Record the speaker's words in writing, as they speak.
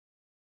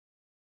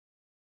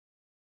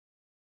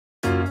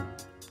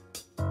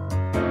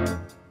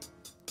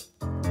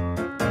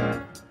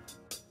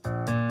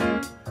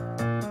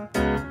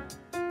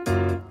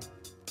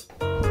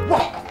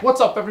What's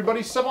up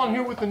everybody, Sevon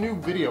here with a new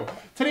video.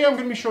 Today I'm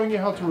going to be showing you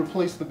how to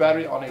replace the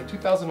battery on a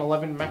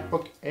 2011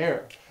 MacBook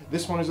Air.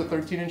 This one is a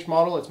 13-inch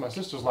model, it's my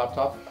sister's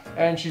laptop,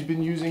 and she's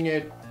been using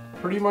it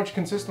pretty much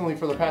consistently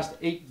for the past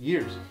 8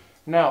 years.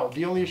 Now,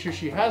 the only issue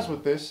she has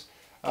with this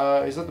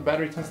is that the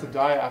battery tends to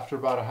die after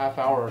about a half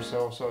hour or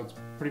so it's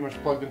pretty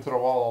much plugged into the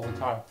wall all the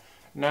time.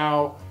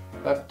 Now,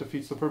 that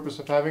defeats the purpose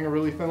of having a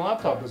really thin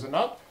laptop, does it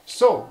not?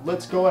 So,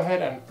 let's go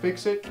ahead and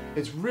fix it.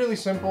 It's really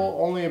simple,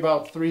 only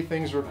about 3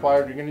 things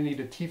required. You're going to need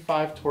a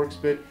T5 Torx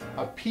bit,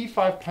 a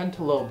P5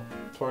 pentalobe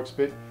Torx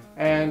bit,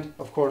 and,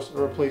 of course,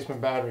 a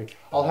replacement battery.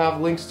 I'll have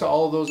links to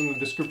all of those in the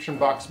description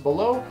box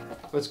below.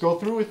 Let's go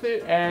through with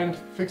it and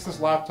fix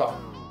this laptop.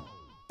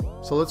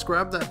 So let's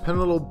grab that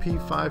pentalobe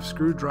P5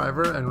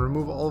 screwdriver and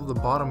remove all of the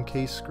bottom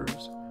case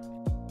screws.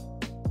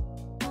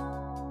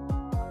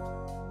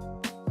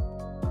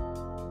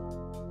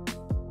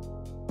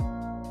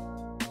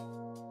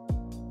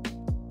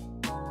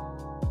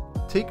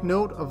 Take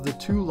note of the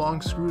 2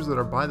 long screws that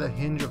are by the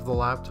hinge of the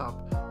laptop.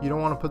 You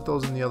don't want to put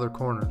those in the other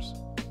corners.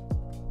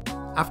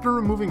 After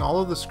removing all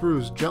of the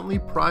screws, gently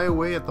pry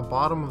away at the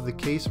bottom of the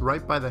case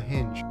right by the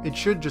hinge. It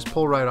should just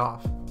pull right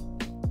off.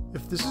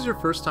 If this is your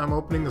first time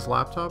opening this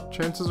laptop,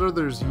 chances are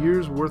there's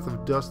years worth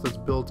of dust that's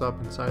built up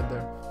inside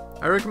there.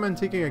 I recommend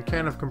taking a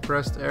can of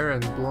compressed air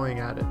and blowing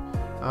at it.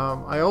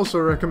 I also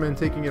recommend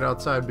taking it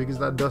outside because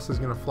that dust is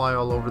going to fly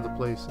all over the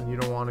place and you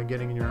don't want it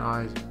getting in your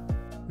eyes.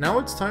 Now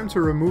it's time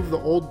to remove the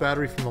old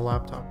battery from the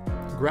laptop.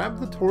 Grab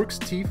the Torx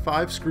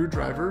T5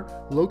 screwdriver,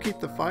 locate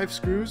the 5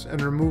 screws,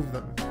 and remove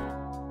them.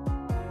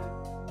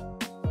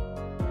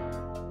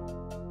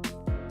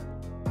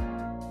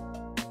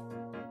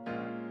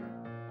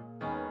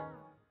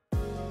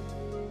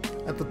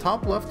 At the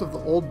top left of the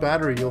old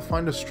battery, you'll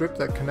find a strip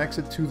that connects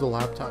it to the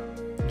laptop.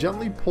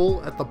 Gently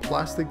pull at the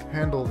plastic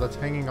handle that's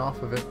hanging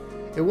off of it.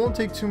 It won't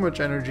take too much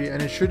energy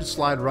and it should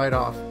slide right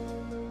off.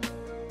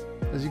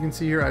 As you can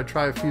see here, I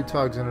try a few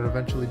tugs and it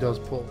eventually does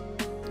pull.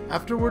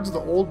 Afterwards,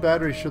 the old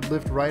battery should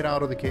lift right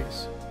out of the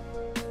case.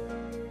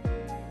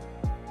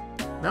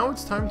 Now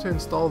it's time to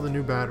install the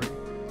new battery.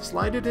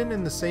 Slide it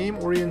in the same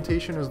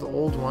orientation as the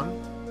old one,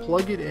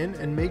 plug it in,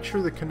 and make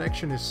sure the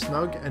connection is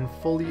snug and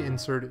fully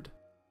inserted.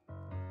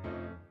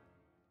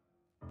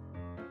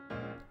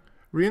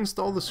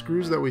 Reinstall the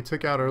screws that we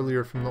took out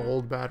earlier from the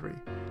old battery.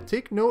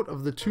 Take note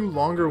of the 2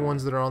 longer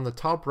ones that are on the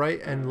top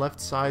right and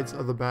left sides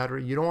of the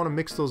battery. You don't want to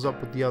mix those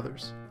up with the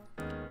others.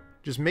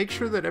 Just make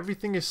sure that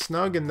everything is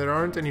snug and there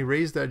aren't any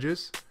raised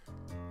edges.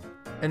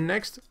 And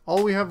next,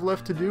 all we have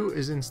left to do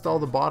is install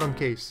the bottom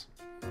case.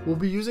 We'll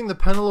be using the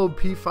pentalobe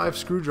P5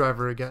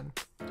 screwdriver again.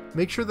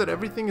 Make sure that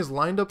everything is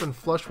lined up and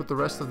flush with the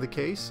rest of the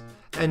case,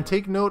 and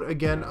take note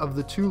again of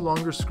the 2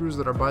 longer screws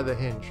that are by the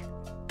hinge.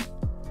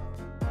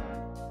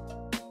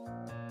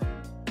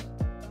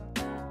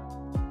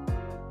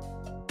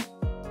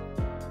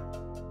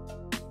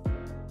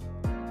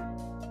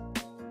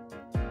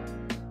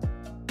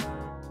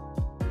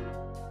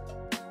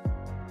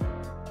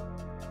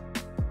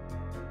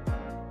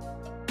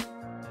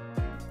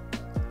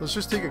 Let's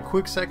just take a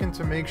quick second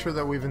to make sure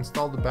that we've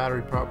installed the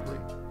battery properly.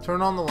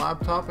 Turn on the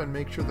laptop and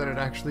make sure that it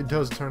actually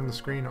does turn the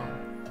screen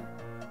on.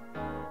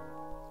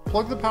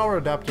 Plug the power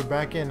adapter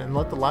back in and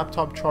let the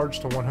laptop charge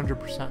to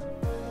 100%.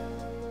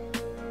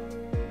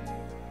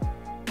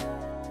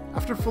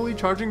 After fully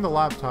charging the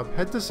laptop,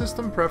 head to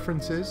System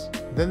Preferences,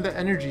 then the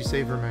Energy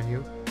Saver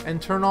menu,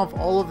 and turn off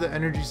all of the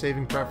energy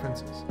saving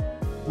preferences.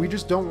 We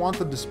just don't want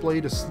the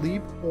display to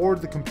sleep or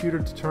the computer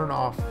to turn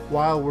off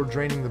while we're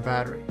draining the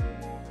battery.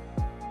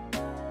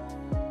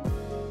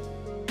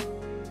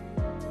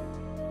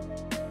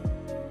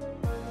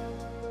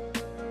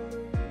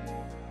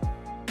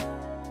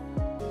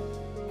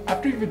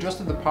 After you've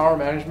adjusted the power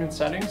management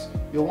settings,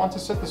 you'll want to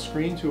set the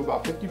screen to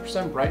about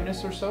 50%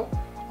 brightness or so,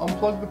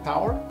 unplug the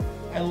power,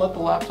 and let the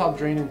laptop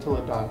drain until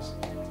it dies.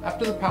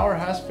 After the power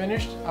has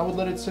finished, I would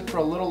let it sit for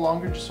a little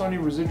longer just so any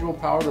residual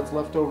power that's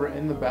left over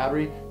in the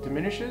battery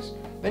diminishes.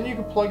 Then you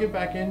can plug it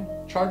back in,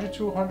 charge it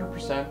to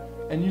 100%,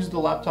 and use the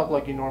laptop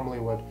like you normally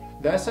would.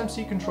 The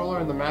SMC controller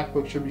in the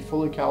MacBook should be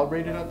fully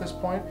calibrated at this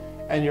point,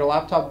 and your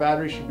laptop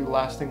battery should be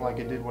lasting like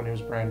it did when it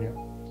was brand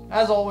new.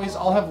 As always,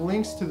 I'll have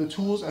links to the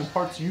tools and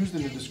parts used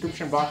in the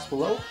description box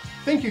below.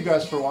 Thank you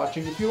guys for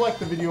watching. If you liked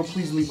the video,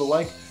 please leave a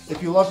like.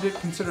 If you loved it,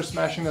 consider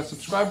smashing that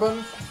subscribe button,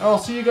 and I'll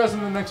see you guys in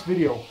the next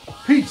video.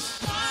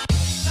 Peace!